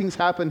God and make things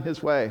happen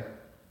his way.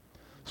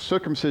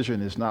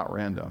 Circumcision is not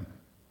random.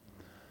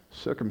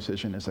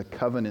 Circumcision is a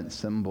covenant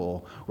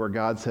symbol where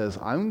God says,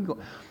 I'm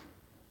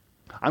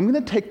going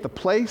to take the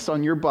place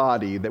on your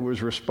body that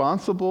was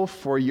responsible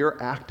for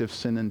your act of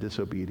sin and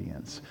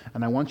disobedience.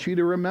 And I want you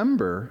to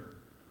remember,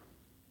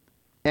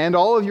 and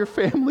all of your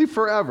family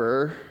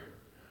forever,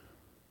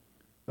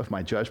 of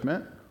my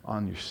judgment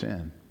on your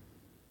sin.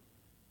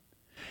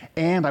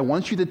 And I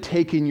want you to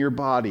take in your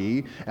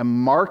body and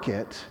mark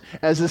it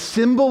as a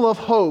symbol of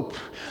hope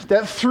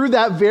that through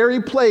that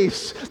very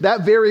place,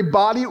 that very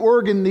body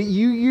organ that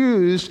you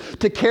used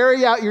to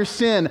carry out your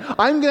sin,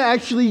 I'm going to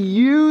actually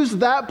use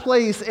that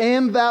place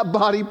and that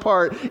body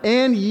part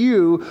and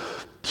you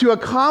to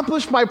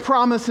accomplish my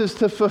promises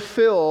to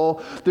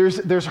fulfill.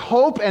 There's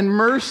hope and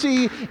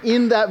mercy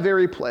in that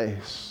very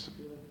place.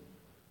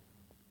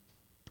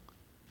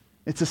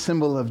 It's a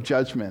symbol of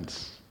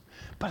judgment.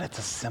 But it's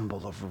a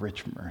symbol of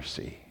rich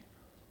mercy.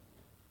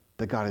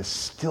 That God is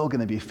still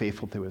going to be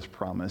faithful to his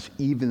promise,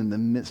 even in the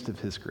midst of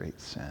his great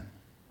sin.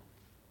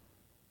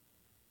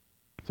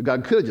 So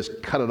God could have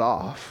just cut it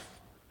off,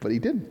 but he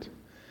didn't.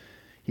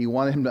 He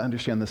wanted him to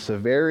understand the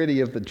severity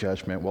of the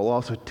judgment while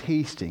also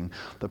tasting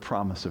the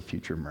promise of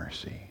future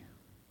mercy.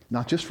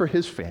 Not just for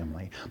his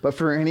family, but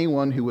for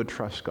anyone who would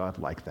trust God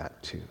like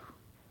that too.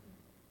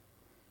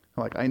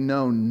 Like, I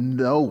know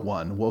no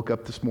one woke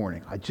up this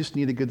morning. I just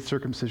need a good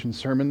circumcision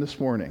sermon this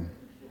morning.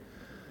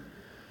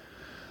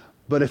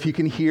 But if you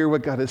can hear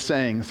what God is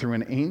saying through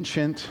an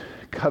ancient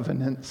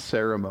covenant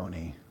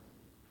ceremony,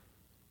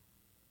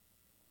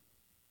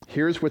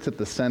 here's what's at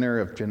the center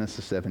of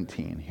Genesis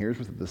 17. Here's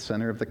what's at the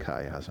center of the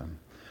chiasm.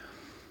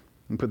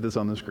 And put this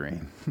on the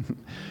screen.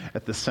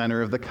 At the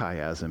center of the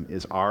chiasm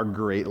is our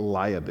great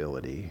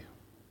liability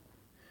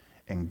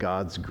and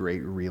God's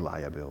great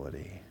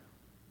reliability.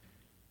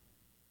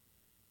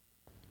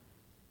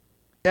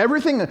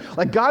 Everything,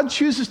 like God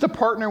chooses to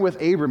partner with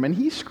Abram and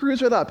he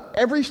screws it up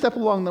every step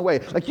along the way.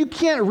 Like you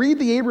can't read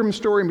the Abram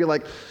story and be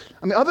like,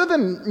 I mean, other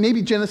than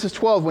maybe Genesis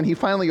 12 when he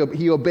finally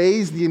he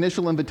obeys the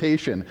initial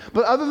invitation.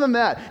 But other than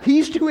that,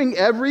 he's doing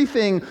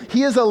everything.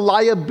 He is a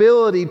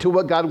liability to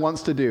what God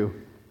wants to do.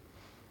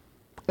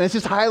 And it's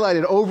just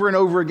highlighted over and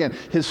over again.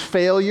 His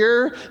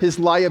failure, his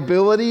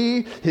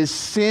liability, his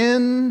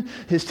sin,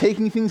 his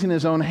taking things in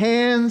his own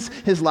hands,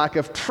 his lack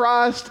of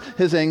trust,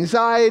 his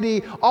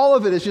anxiety, all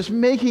of it is just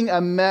making a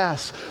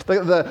mess.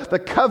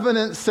 The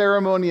covenant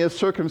ceremony of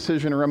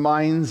circumcision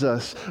reminds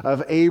us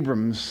of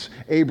Abraham's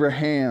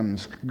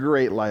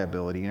great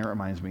liability. And it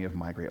reminds me of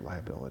my great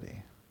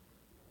liability.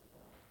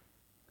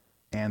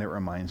 And it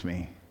reminds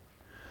me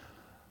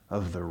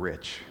of the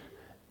rich,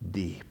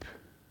 deep,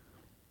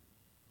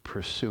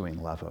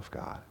 pursuing love of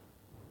God.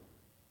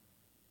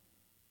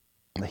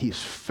 He's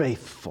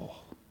faithful.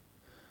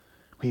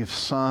 We have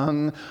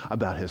sung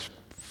about his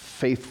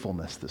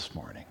faithfulness this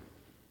morning.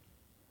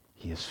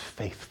 He is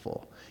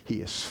faithful.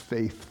 He is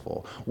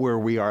faithful. Where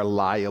we are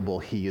liable,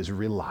 he is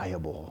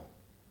reliable.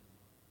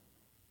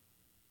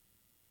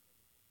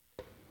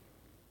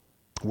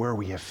 Where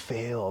we have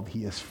failed,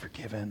 he is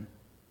forgiven.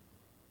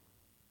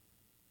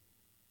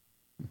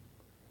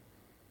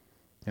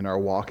 In our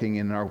walking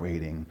and in our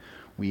waiting,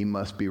 we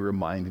must be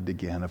reminded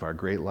again of our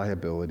great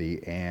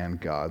liability and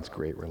God's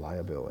great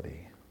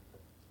reliability.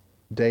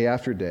 Day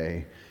after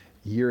day,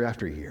 year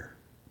after year,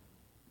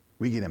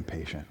 we get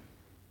impatient.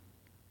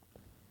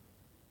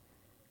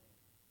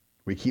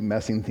 We keep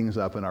messing things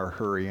up in our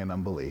hurry and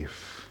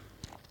unbelief.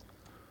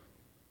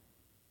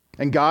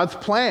 And God's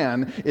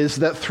plan is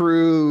that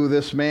through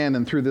this man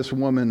and through this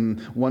woman,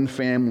 one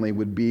family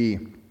would be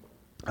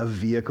a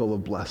vehicle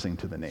of blessing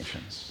to the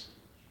nations.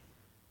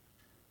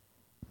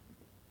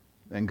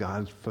 And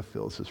God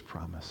fulfills his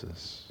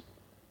promises.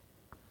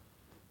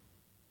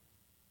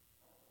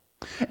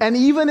 And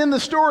even in the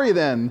story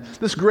then,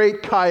 this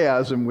great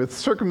chiasm with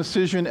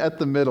circumcision at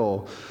the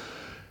middle,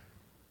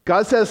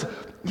 God says,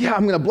 yeah,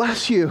 I'm going to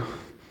bless you.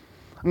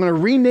 I'm going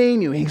to rename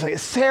you. And he's like,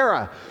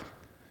 Sarah,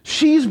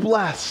 she's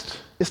blessed.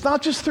 It's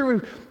not just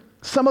through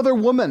some other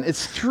woman.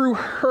 It's through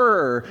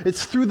her.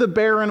 It's through the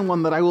barren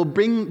one that I will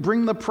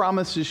bring the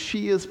promises.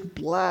 She is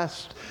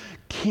blessed.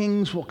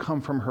 Kings will come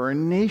from her,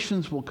 and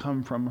nations will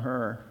come from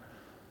her.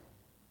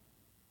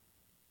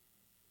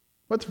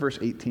 What's verse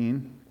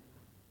 18?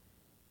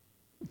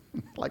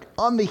 Like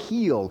on the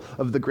heel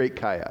of the great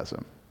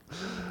chiasm,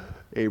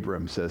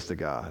 Abraham says to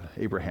God,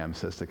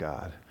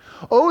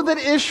 oh, that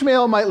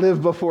Ishmael might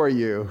live before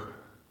you.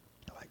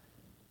 Like,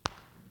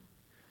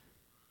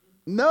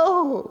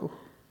 no.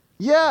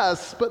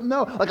 Yes, but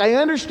no. Like, I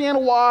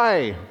understand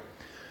why.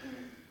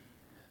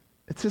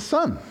 It's his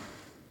son.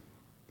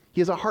 He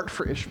has a heart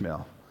for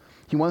Ishmael.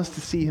 He wants to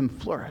see him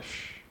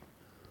flourish.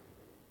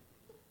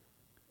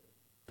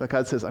 But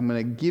God says, I'm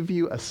going to give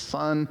you a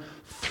son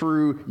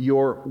through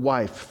your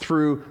wife,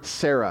 through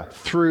Sarah,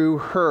 through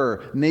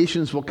her.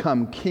 Nations will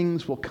come,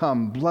 kings will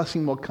come,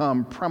 blessing will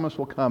come, promise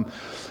will come.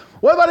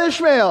 What about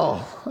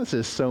Ishmael? This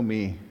is so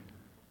me.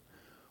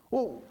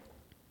 Well,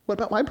 what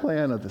about my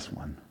plan of this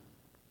one?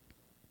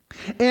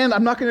 And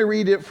I'm not going to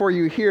read it for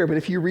you here, but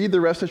if you read the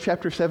rest of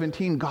chapter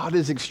 17, God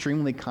is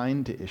extremely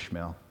kind to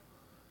Ishmael,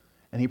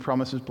 and he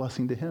promises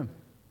blessing to him.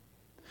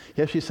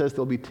 He actually says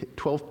there'll be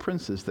 12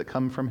 princes that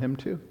come from him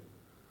too.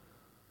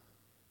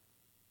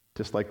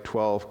 Just like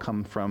 12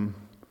 come from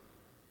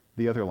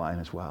the other line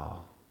as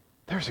well.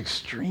 There's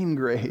extreme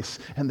grace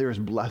and there's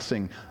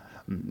blessing.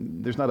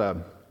 There's not a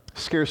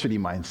scarcity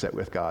mindset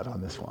with God on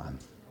this one.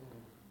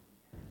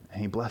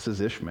 And he blesses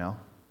Ishmael.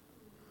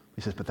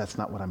 He says, but that's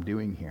not what I'm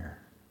doing here.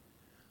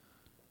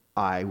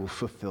 I will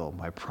fulfill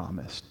my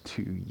promise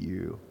to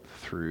you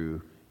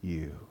through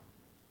you.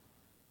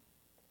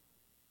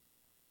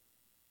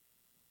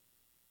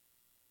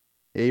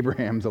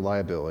 Abraham's a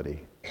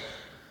liability.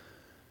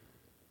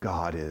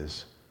 God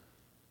is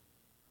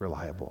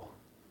reliable.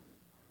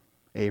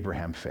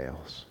 Abraham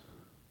fails.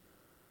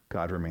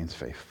 God remains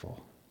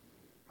faithful.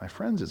 My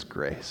friends, it's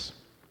grace.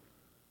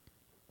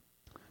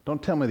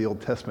 Don't tell me the Old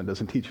Testament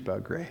doesn't teach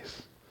about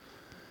grace.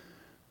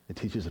 It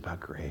teaches about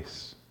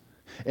grace.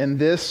 And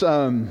this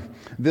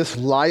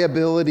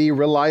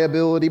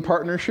liability-reliability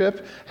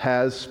partnership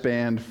has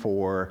spanned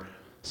for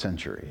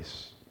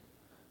centuries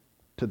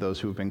to those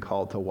who have been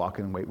called to walk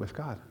and wait with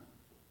God.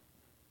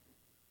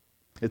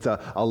 It's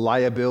a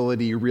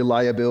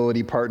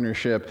liability-reliability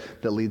partnership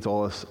that leads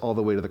all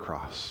the way to the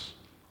cross,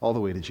 all the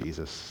way to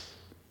Jesus,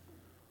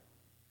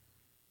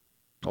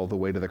 all the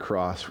way to the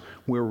cross,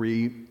 where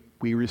we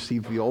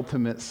receive the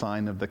ultimate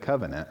sign of the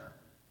covenant.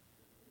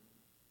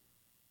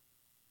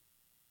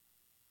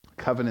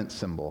 Covenant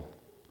symbol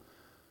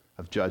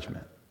of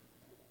judgment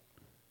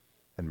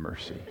and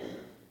mercy.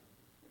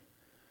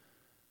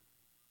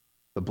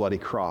 The bloody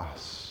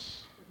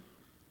cross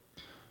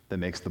that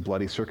makes the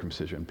bloody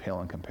circumcision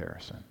pale in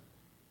comparison.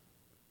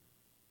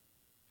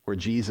 Where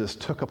Jesus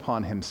took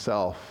upon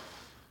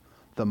himself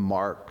the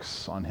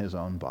marks on his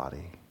own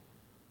body,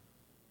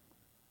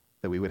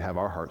 that we would have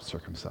our hearts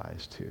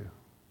circumcised too.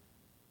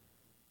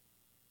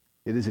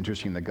 It is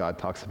interesting that God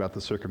talks about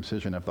the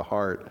circumcision of the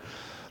heart,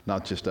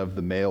 not just of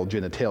the male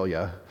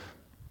genitalia,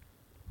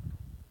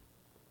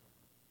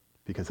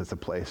 because it's a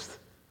place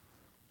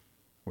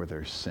where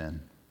there's sin,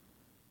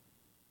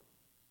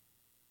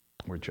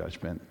 where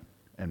judgment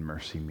and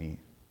mercy meet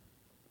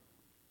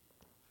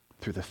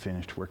through the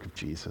finished work of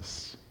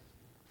Jesus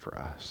for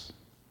us.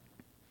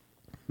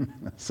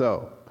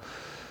 So,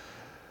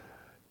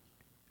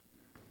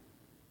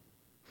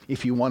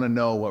 if you want to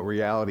know what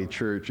Reality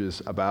Church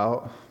is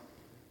about,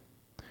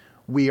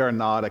 we are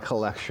not a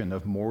collection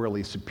of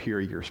morally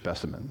superior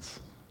specimens.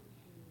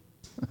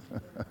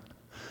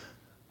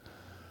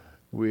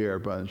 We are a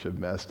bunch of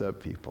messed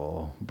up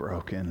people,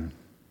 broken,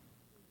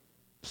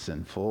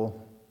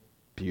 sinful,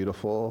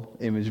 beautiful,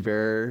 image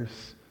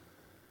bearers,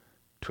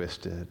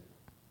 twisted,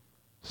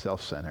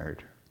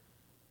 self-centered,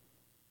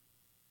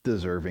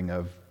 deserving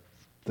of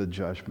the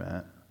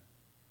judgment,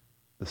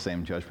 the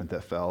same judgment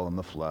that fell on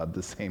the flood,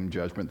 the same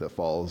judgment that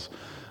falls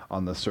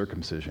on the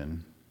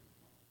circumcision,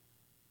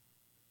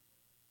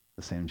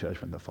 the same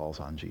judgment that falls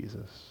on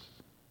Jesus.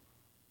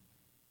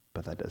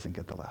 But that doesn't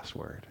get the last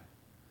word,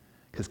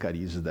 because God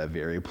uses that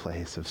very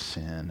place of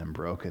sin and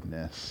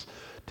brokenness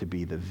to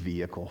be the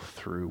vehicle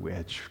through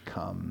which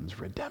comes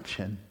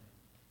redemption.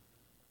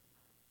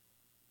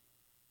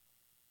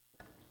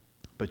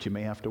 But you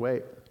may have to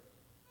wait.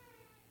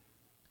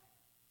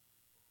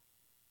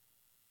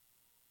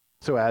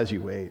 So as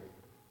you wait,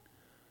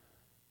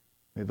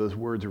 may those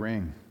words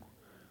ring.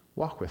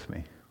 Walk with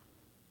me.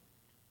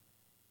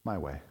 My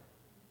way.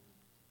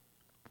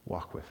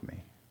 Walk with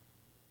me.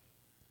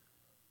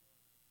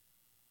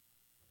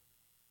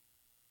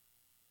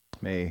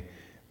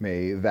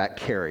 May that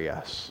carry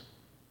us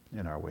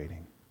in our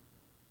waiting.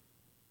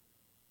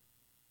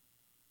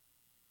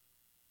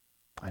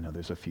 I know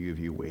there's a few of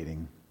you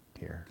waiting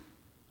here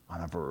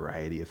on a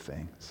variety of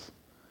things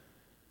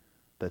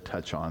that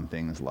touch on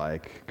things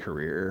like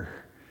career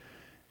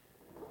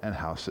and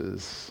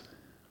houses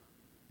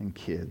and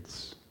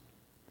kids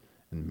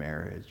and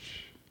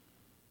marriage.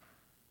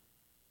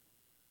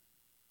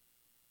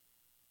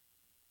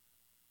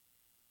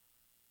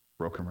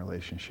 Broken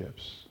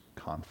relationships,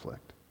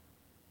 conflict.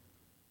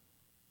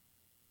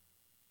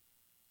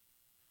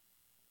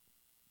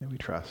 May we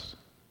trust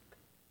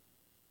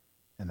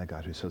in the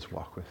God who says,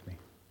 walk with me.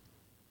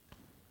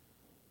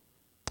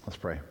 Let's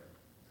pray.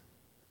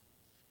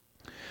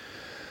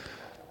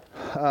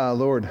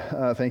 Lord,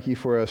 thank you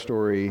for a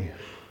story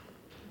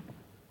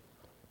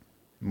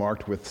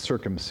marked with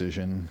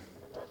circumcision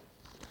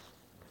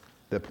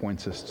that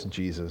points us to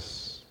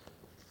Jesus.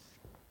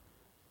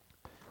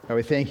 God,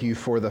 we thank you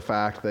for the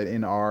fact that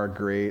in our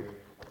great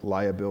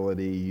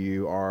liability,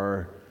 you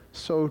are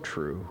so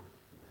true,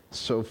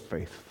 so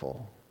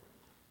faithful.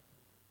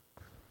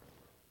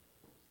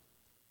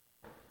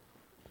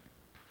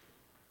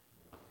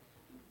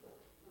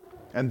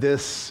 And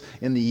this,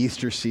 in the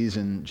Easter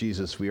season,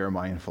 Jesus, we are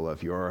mindful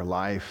of your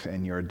life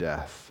and your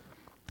death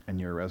and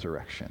your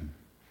resurrection.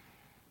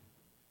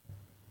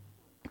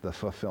 The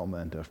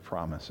fulfillment of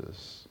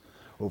promises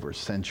over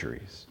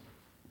centuries.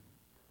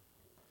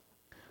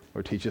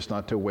 Lord, teach us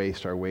not to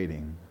waste our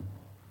waiting.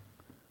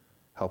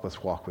 Help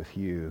us walk with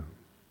you.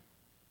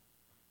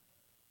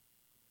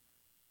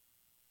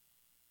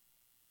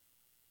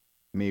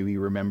 May we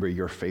remember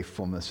your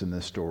faithfulness in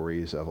the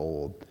stories of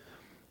old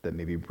that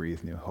maybe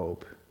breathe new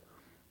hope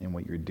in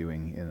what you're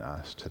doing in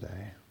us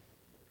today.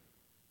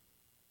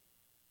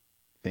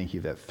 Thank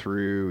you that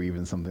through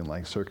even something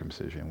like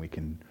circumcision, we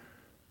can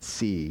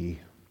see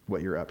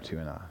what you're up to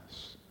in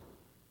us.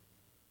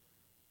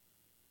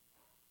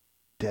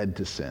 Dead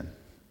to sin,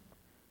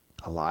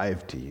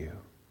 alive to you.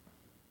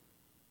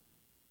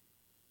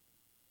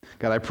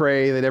 God, I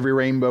pray that every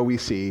rainbow we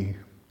see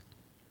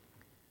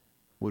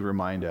would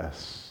remind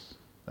us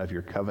of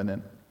your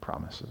covenant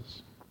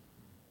promises.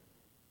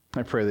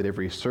 I pray that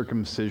every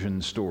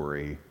circumcision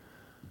story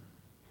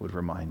would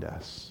remind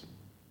us.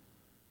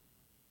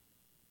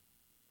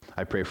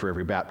 I pray for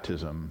every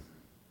baptism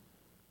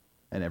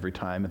and every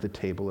time at the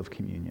table of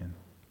communion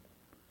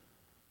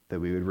that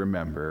we would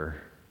remember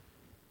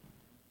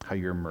how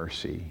your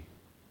mercy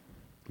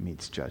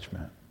meets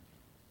judgment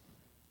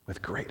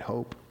with great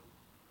hope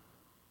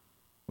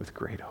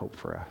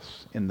for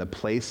us in the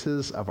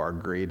places of our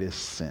greatest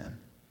sin,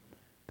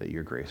 that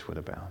your grace would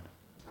abound.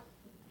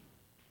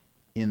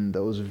 In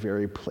those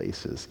very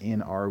places,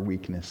 in our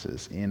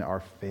weaknesses, in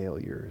our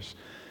failures,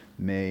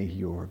 may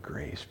your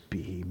grace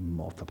be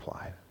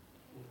multiplied.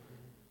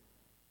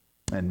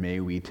 And may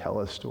we tell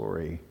a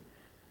story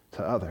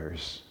to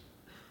others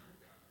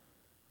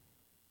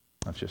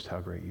of just how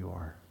great you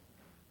are.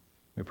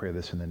 We pray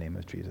this in the name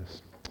of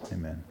Jesus.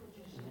 Amen.